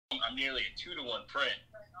got nearly a 2-to-1 print.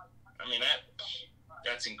 I mean,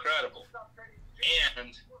 that's incredible.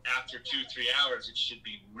 And after 2-3 hours, it should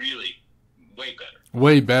be really way better.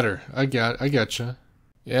 Way better. I gotcha.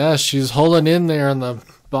 Yeah, she's holding in there on the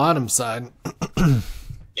bottom side. Yeah, I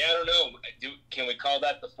don't know. Can we call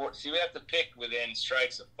that the 4? See, we have to pick within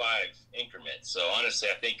strikes of 5 increments. So honestly,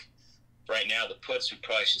 I think right now the puts, we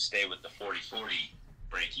probably should stay with the 40-40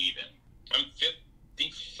 break even. I'm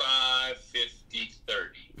 55, 50, 30.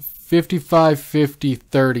 55, 50,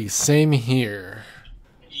 30. Same here.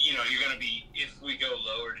 You know, you're going to be, if we go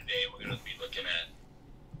lower today, we're going to be looking at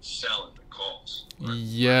selling the calls.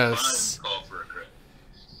 Yes. Or buying the call for a credit.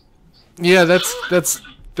 Yeah,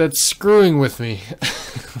 that's screwing with me.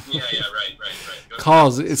 Yeah, right.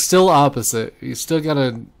 Calls, it's still opposite. You still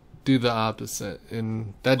gotta do the opposite,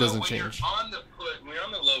 and that doesn't change. When you're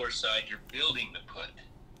on the lower side, you're building the put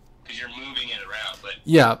because you're moving it around. But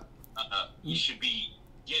yeah, you should be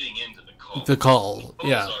getting into the call. The call,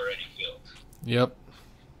 yeah. Already filled. Yep.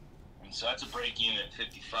 And so that's a break even at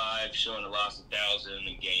 55, showing a loss of 1,000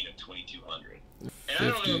 and gain of 2,200. And I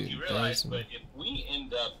don't know if you realize, but if we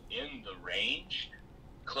end up in the range,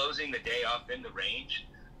 closing the day off in the range,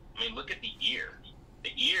 I mean, look at the ear.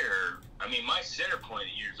 The ear, I mean, my center point of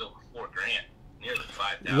the ear is over $4,000, nearly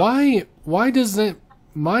 5,000. Why doesn't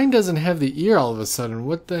mine doesn't have the ear all of a sudden?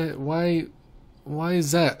 What the why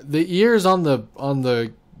is that? The ear's on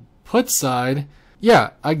the put side. Yeah,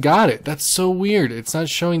 I got it. That's so weird. It's not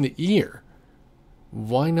showing the ear.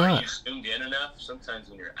 Why not? Are you zoomed in enough? Sometimes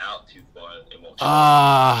when you're out too far, it won't show.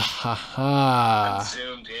 I'm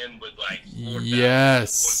zoomed in with like 4,000.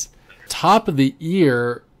 Yes. Top of the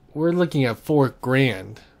ear, we're looking at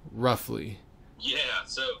 $4,000 roughly. Yeah,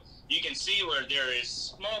 so you can see where there is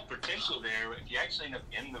small potential there. If you actually end up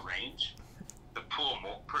in the range, to pull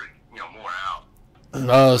more out.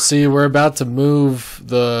 Oh, see, we're about to move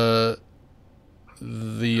the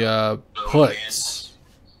puts.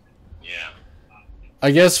 Yeah.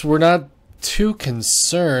 I guess we're not too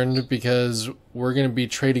concerned because we're going to be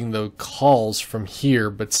trading the calls from here,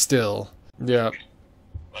 but still. Yeah.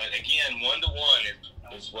 But again,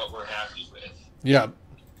 1-to-1 is what we're happy with. Yeah.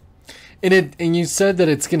 And you said that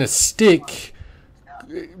it's going to stick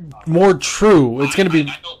more true. It's going to be...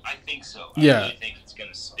 I think so. Yeah. I really think it's going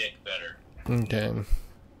to stick better. Okay. We're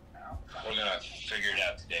going to figure it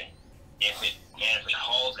out today. If it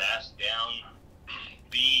hauls ass down,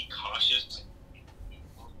 be cautious.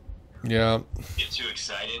 Yeah. Get too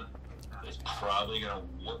excited. It's probably going to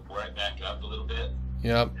whoop right back up a little bit.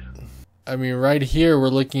 Yep. I mean, right here we're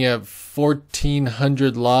looking at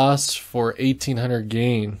 1,400 loss for 1,800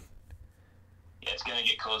 gain. Yeah, it's going to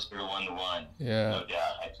get closer to 1-to-1. Yeah. No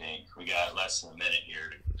doubt, I think. We got less than a minute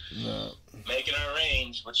here. No. Making our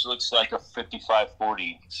range, which looks like a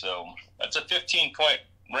 55-40. So that's a 15-point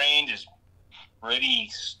range is pretty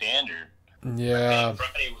standard. Yeah.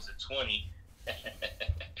 Friday was a 20.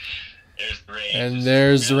 There's the range. And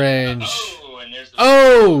there's the range. Oh, and there's the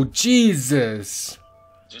Oh, Jesus.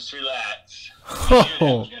 Just relax. Oh. We knew that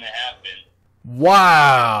was going to happen.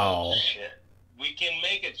 Wow. Shit. We can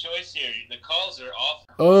make a choice here. The calls are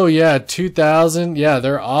awful. Oh, yeah, 2,000. Yeah,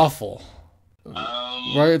 they're awful.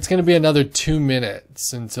 Right, it's going to be another 2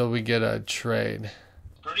 minutes until we get a trade.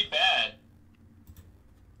 Pretty bad.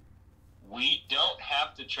 We don't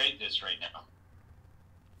have to trade this right now.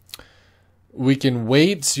 We can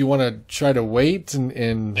wait. So you want to try to wait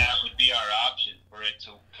and That would be our option for it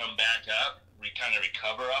to come back up. We kind of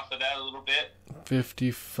recover off of that a little bit.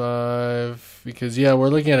 55 because yeah, we're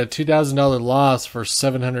looking at a $2,000 loss for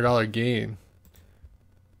 $700 gain,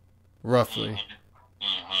 roughly.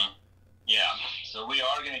 Mm-hmm. Yeah. So we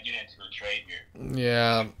are going to get into a trade here.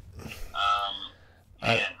 Yeah.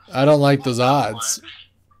 Man, I don't like those odds.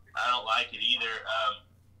 I don't like it either.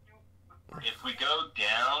 If we go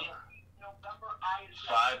down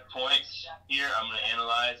 5 points here, I'm going to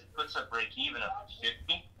analyze. It puts up break even up at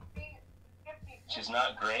 50, which is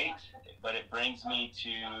not great, but it brings me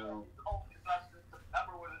to.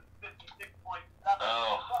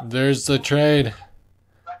 Oh. There's the trade.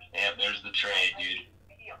 Yeah, there's the trade, dude.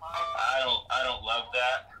 I don't love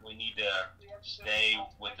that. We need to stay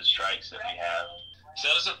with the strikes that we have. So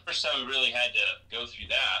that was the first time we really had to go through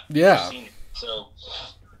that. Yeah. So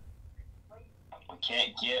we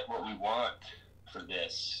can't get what we want for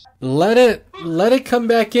this. Let it come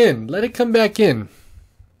back in. Let it come back in.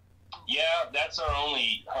 Yeah, that's our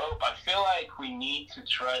only hope. I feel like we need to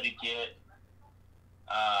try to get.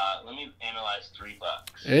 Let me analyze $3.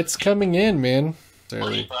 It's coming in, man. $3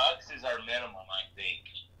 is our minimum, I think.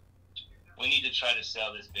 We need to try to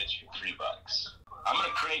sell this bitch for $3. I'm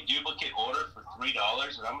gonna create duplicate order for $3,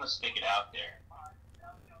 and I'm gonna stick it out there.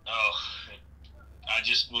 Oh,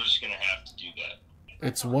 we're just gonna have to do that.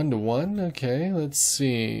 It's 1-to-1. Okay, let's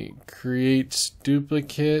see. Create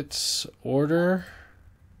duplicate order.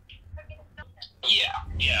 Yeah.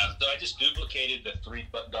 So I just duplicated the $3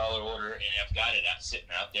 order, and I've got it sitting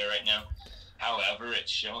out there right now. However,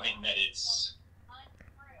 it's showing that it's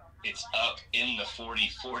up in the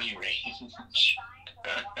 40-40 range.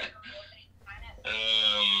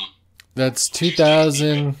 That's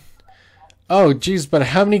 2,000. Oh, geez, but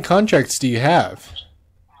how many contracts do you have?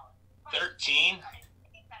 13.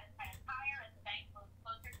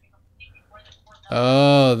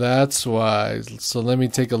 Oh, that's why. So let me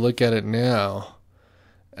take a look at it now.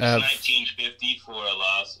 1950 for a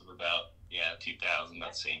loss of about 2,000.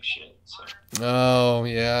 That same shit. So. Oh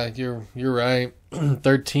yeah, you're right.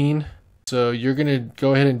 13. So you're gonna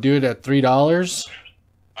go ahead and do it at $3.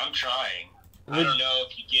 I'm trying. I don't know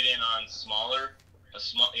if you get in on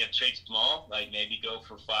trade small, like maybe go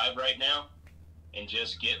for 5 right now, and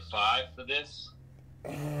just get 5 for this,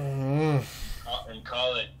 and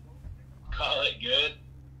call it good.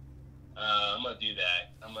 I'm gonna do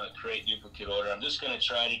that. I'm gonna create duplicate order. I'm just gonna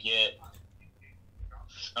try to get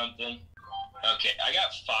something. Okay, I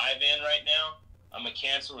got 5 in right now. I'm gonna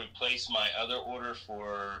replace my other order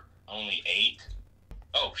for only 8.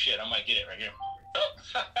 Oh shit, I might get it right here. Oh,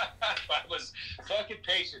 I was fucking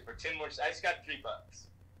patient for 10 more. I just got $3.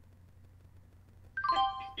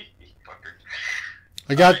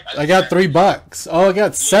 I got $3. Oh, I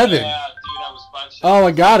got 7. Yeah, dude, I was bunching. Oh,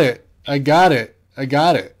 I got it.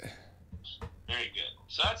 Very good.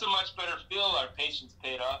 So that's a much better feel. Our patience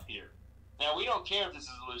paid off here. Now we don't care if this is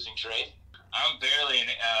a losing trade. I'm barely a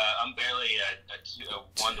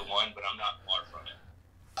 1-to-1, but I'm not far from it.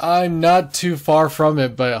 I'm not too far from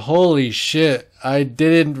it, but holy shit. I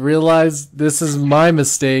didn't realize this is my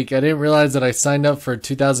mistake. I didn't realize that I signed up for a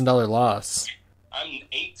 $2,000 loss. I'm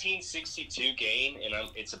 1862 gain, and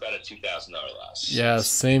it's about a $2,000 loss. Yeah,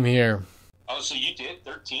 same here. Oh, so you did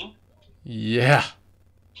 13? Yeah.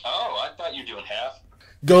 Oh, I thought you were doing half.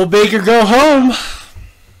 Go big or go home.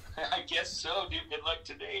 I guess so, dude. Good luck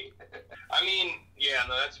today. I mean, yeah,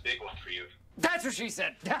 no, that's a big one for you. That's what she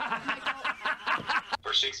said. For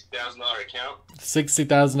 $60,000 account?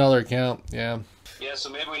 $60,000 account, yeah. Yeah, so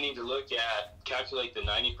maybe we need to calculate the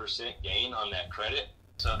 90% gain on that credit.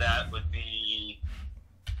 So that would be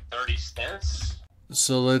 30 cents.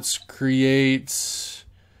 So let's create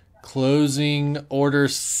closing order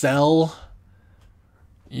sell.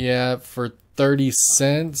 Yeah, for 30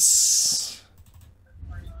 cents.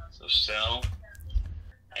 So sell.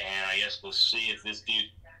 And I guess we'll see if this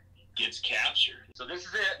dude gets captured. So this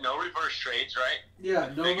is it. No reverse trades, right?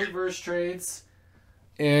 Yeah, no reverse trades.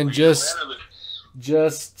 And just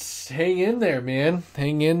hang in there, man.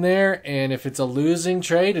 Hang in there. And if it's a losing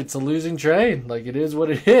trade, it's a losing trade. Like, it is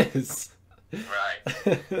what it is. Right.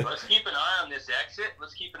 Let's keep an eye on this exit.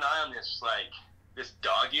 Let's keep an eye on this, this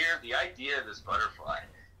dog ear. The idea of this butterfly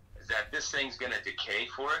is that this thing's going to decay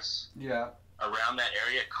for us. Yeah. Around that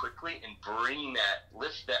area quickly and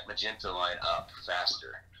lift that magenta line up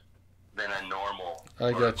faster than a normal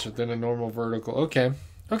I got you. Than a normal vertical. Okay.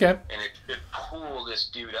 Okay. And it could pull this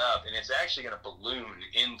dude up, and it's actually going to balloon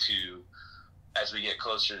as we get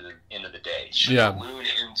closer to the end of the day. It should balloon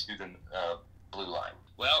into the blue line.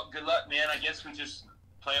 Well, good luck, man. I guess we just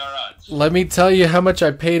play our odds. Let me tell you how much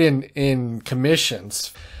I paid in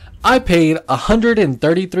commissions. I paid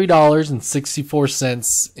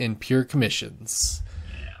 $133.64 in pure commissions.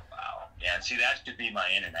 Yeah, wow. Yeah, see, that should be my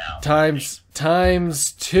in and out. Times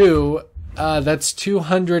 2, that's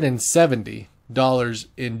 $270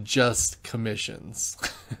 in just commissions.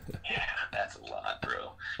 Yeah, that's a lot,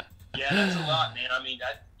 bro. Yeah, that's a lot, man. I mean,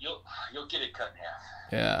 you'll get it cut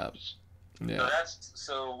in half. Yeah. Yeah.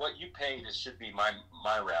 So what you paid should be my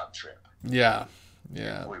round trip. Yeah.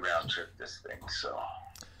 Yeah. We round trip this thing, so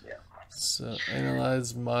yeah. So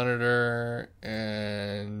analyze, monitor,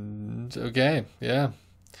 and okay, yeah.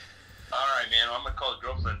 All right, man. Well, I'm gonna call the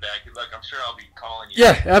girlfriend back. Good luck. I'm sure I'll be calling you.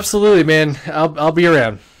 Yeah, absolutely, man. I'll be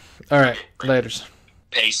around. All right, laters.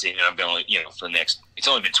 Pacing, and I'm going, for the next. It's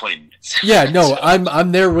only been 20 minutes. Yeah, no, so.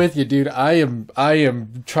 I'm there with you, dude. I am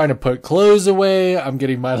trying to put clothes away. I'm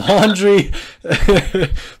getting my laundry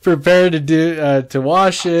prepared to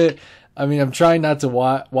wash it. I mean, I'm trying not to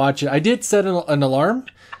watch it. I did set an alarm,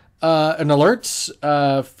 an alert,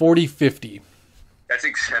 40:50.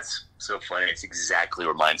 That's so funny. It's exactly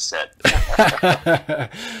where mine's set.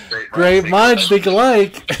 Great minds think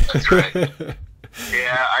alike. That's right.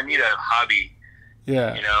 Yeah, I need a hobby.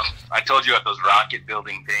 Yeah. I told you about those rocket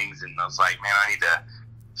building things, and I was like, man, I need to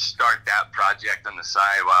start that project on the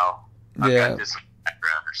side while I've got this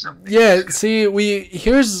background or something. Yeah, see,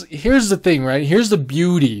 here's the thing, right? Here's the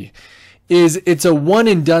beauty, is it's a one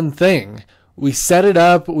and done thing. We set it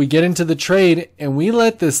up, we get into the trade, and we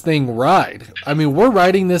let this thing ride. I mean, we're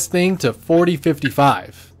riding this thing to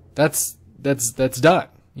 40.55. That's done.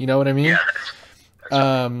 You know what I mean?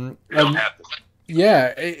 Yeah.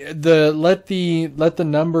 Yeah, let the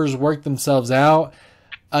numbers work themselves out.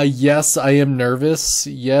 Yes, I am nervous.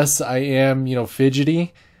 Yes, I am,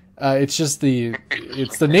 fidgety. It's just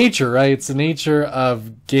it's the nature, right? It's the nature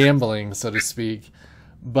of gambling, so to speak.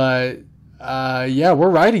 But yeah, we're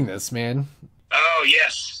riding this, man. Oh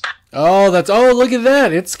yes. Oh, look at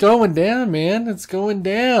that. It's going down, man. It's going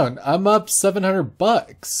down. I'm up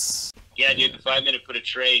 $700. Yeah, dude, the 5-minute put a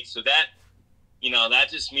trade. So that, that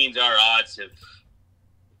just means our odds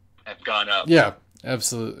have gone up. Yeah,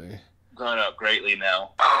 absolutely. Gone up greatly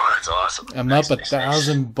now. Oh, that's awesome. I'm up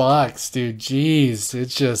 $1,000, dude. Jeez,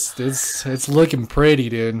 it's looking pretty,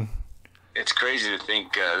 dude. It's crazy to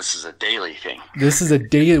think this is a daily thing. This is a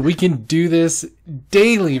daily. We can do this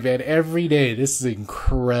daily, man. Every day. This is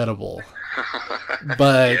incredible.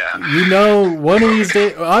 But one of these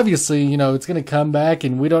days, obviously, it's going to come back,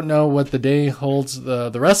 and we don't know what the day holds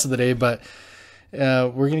the rest of the day. But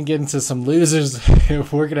we're going to get into some losers.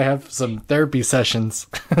 We're going to have some therapy sessions.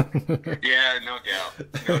 Yeah, no doubt.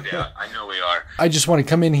 I know we are. I just want to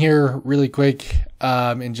come in here really quick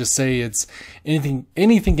and just say it's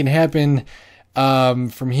anything can happen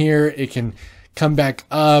from here. It can come back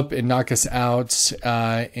up and knock us out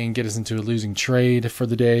and get us into a losing trade for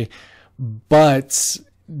the day. But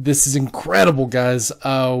this is incredible, guys.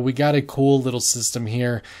 We got a cool little system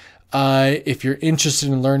here. If you're interested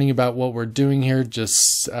in learning about what we're doing here,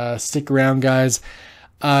 just stick around, guys.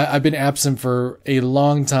 I've been absent for a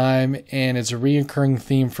long time, and it's a reoccurring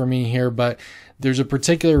theme for me here, but there's a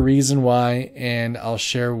particular reason why, and I'll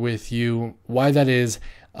share with you why that is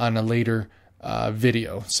on a later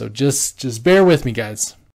video. So just bear with me,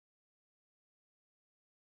 guys.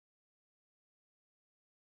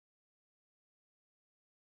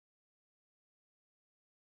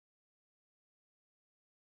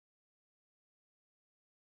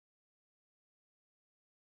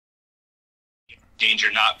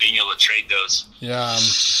 Danger not being able to trade those. Yeah.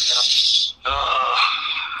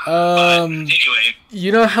 Anyway,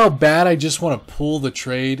 you know how bad I just want to pull the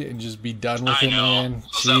trade and just be done with it, man? I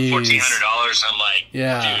was up $1,400. I'm like,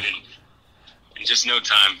 yeah, dude, in just no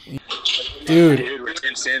time. Dude, we're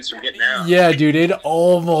 10 cents from getting out. Yeah, dude, it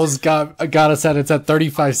almost got us at, it's at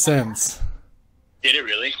 35 cents. Did it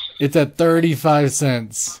really? It's at 35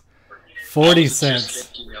 cents. 40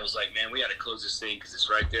 cents. I was like, man, we got to close this thing because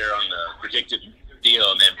it's right there on the predicted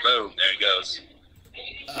deal, and then boom, there it goes.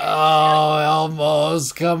 Oh,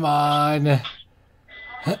 almost. Come on. Where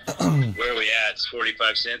are we at? It's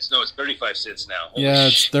 45 cents? No, it's 35 cents now. Holy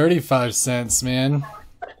it's 35 cents, man.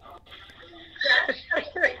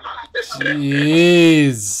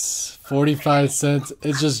 Jeez. 45 cents.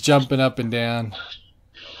 It's just jumping up and down.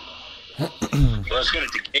 Well, it's going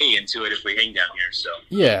to decay into it if we hang down here, so.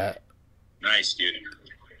 Yeah. Nice, dude.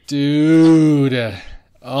 Dude.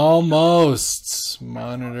 Almost.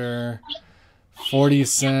 Monitor. 40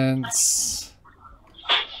 cents.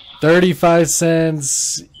 35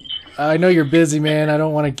 cents. I know you're busy, man. I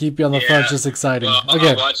don't want to keep you on the phone. It's just exciting. Well, okay.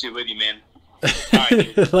 I'll watch it with you, man. All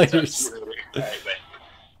right, dude. Later. All right, bye.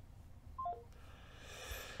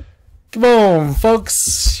 Come on,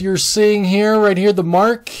 folks. You're seeing here, right here, the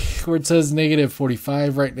mark where it says negative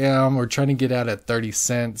 45 right now. We're trying to get out at 30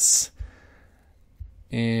 cents.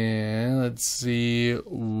 And let's see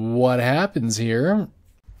what happens here.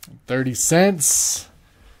 30 cents.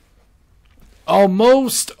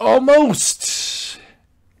 Almost.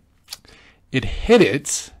 It hit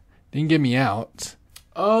it. Didn't get me out.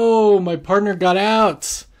 Oh, my partner got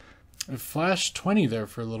out. It flashed 20 there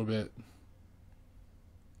for a little bit.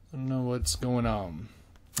 I don't know what's going on.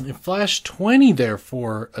 It flashed 20 there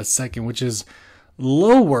for a second, which is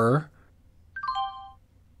lower.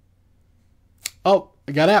 Oh,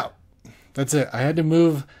 I got out. That's it. I had to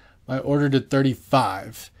move my order to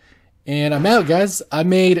 35. And I'm out, guys. I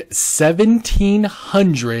made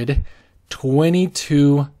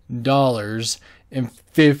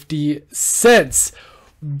 $1,722.50.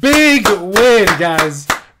 Big win, guys.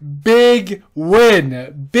 Big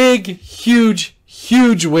win. Big,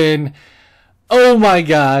 huge win. Oh my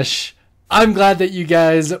gosh. I'm glad that you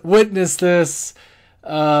guys witnessed this.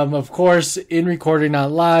 Of course, in recording,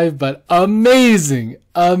 not live, but amazing.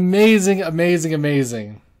 Wow.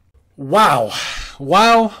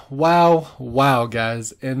 Wow,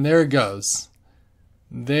 guys. And there it goes.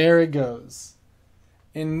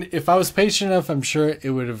 And if I was patient enough, I'm sure it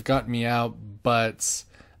would have gotten me out. but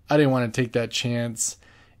I didn't want to take that chance.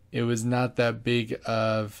 It was not that big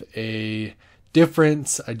of a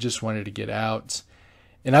difference. I just wanted to get out.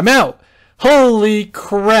 And I'm out. Holy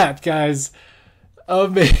crap, guys.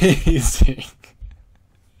 Amazing.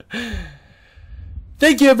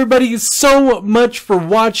 Thank you everybody so much for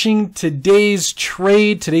watching today's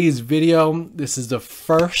trade, today's video. This is the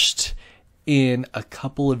first in a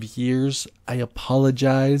couple of years. I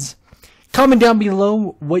apologize. Comment down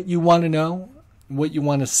below what you want to know, what you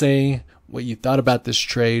want to say, what you thought about this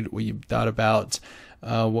trade, what you thought about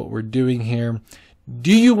what we're doing here.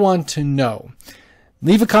 Do you want to know?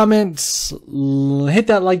 Leave a comment, hit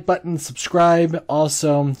that like button, subscribe.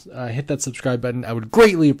 Also, hit that subscribe button. I would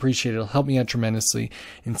greatly appreciate it. It'll help me out tremendously.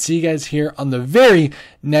 And see you guys here on the very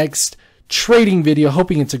next trading video.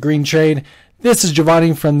 Hoping it's a green trade. This is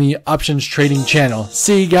Giovanni from the Options Trading Channel.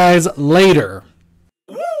 See you guys later.